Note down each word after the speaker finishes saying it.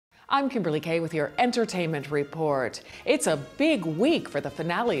I'm Kimberly Kay with your entertainment report. It's a big week for the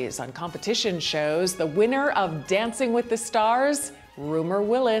finales on competition shows. The winner of Dancing with the Stars, Rumer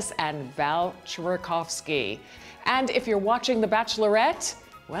Willis and Val Churakovsky. And if you're watching The Bachelorette,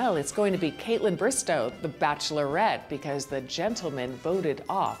 well, it's going to be Kaitlyn Bristowe, the Bachelorette, because the gentleman voted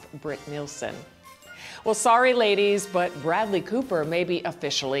off Britt Nielsen. Well, sorry, ladies, but Bradley Cooper may be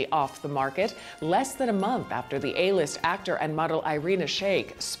officially off the market less than a month after the A-list actor and model Irina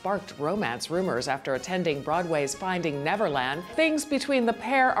Shayk sparked romance rumors after attending Broadway's Finding Neverland. Things between the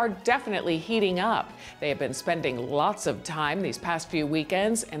pair are definitely heating up. They have been spending lots of time these past few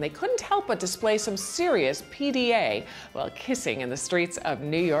weekends, and they couldn't help but display some serious PDA while kissing in the streets of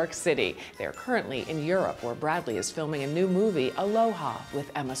New York City. They're currently in Europe, where Bradley is filming a new movie, Aloha,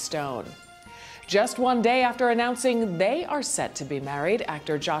 with Emma Stone. Just one day after announcing they are set to be married,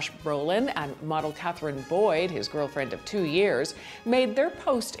 actor Josh Brolin and model Catherine Boyd, his girlfriend of 2 years, made their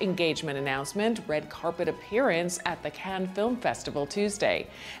post-engagement announcement red carpet appearance at the Cannes Film Festival Tuesday.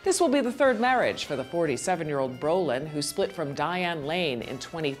 This will be the third marriage for the 47-year-old Brolin, who split from Diane Lane in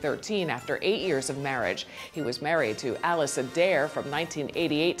 2013 after 8 years of marriage. He was married to Alice Adair from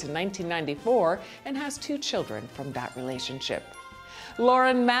 1988 to 1994 and has 2 children from that relationship.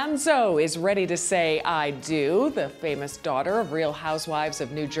 Lauren Manzo is ready to say I do. The famous daughter of Real Housewives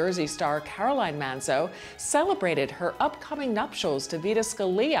of New Jersey star Caroline Manzo celebrated her upcoming nuptials to Vita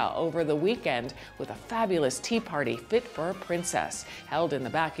Scalia over the weekend with a fabulous tea party fit for a princess. Held in the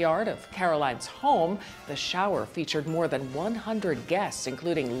backyard of Caroline's home, the shower featured more than 100 guests,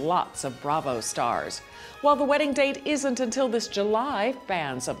 including lots of Bravo stars. While the wedding date isn't until this July,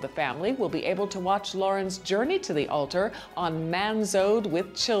 fans of the family will be able to watch Lauren's journey to the altar on Manzo'd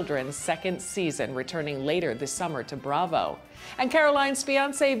with Children's second season, returning later this summer to Bravo. And Caroline's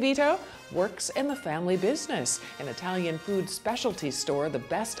fiancé Vito works in the family business, an Italian food specialty store, the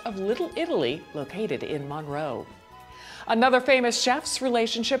Best of Little Italy, located in Monroe. Another famous chef's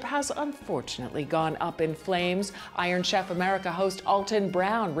relationship has unfortunately gone up in flames. Iron Chef America host Alton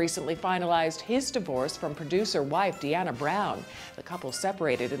Brown recently finalized his divorce from producer-wife Deanna Brown. The couple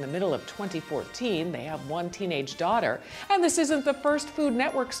separated in the middle of 2014. They have 1 teenage daughter. And this isn't the first Food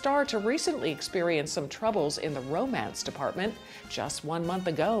Network star to recently experience some troubles in the romance department. Just 1 month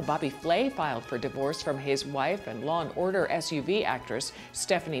ago, Bobby Flay filed for divorce from his wife and Law & Order SUV actress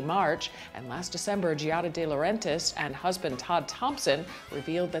Stephanie March. And last December, Giada De Laurentiis and husband Todd Thompson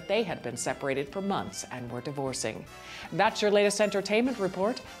revealed that they had been separated for months and were divorcing. That's your latest entertainment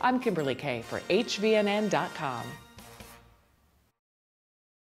report. I'm Kimberly Kay for HVNN.com.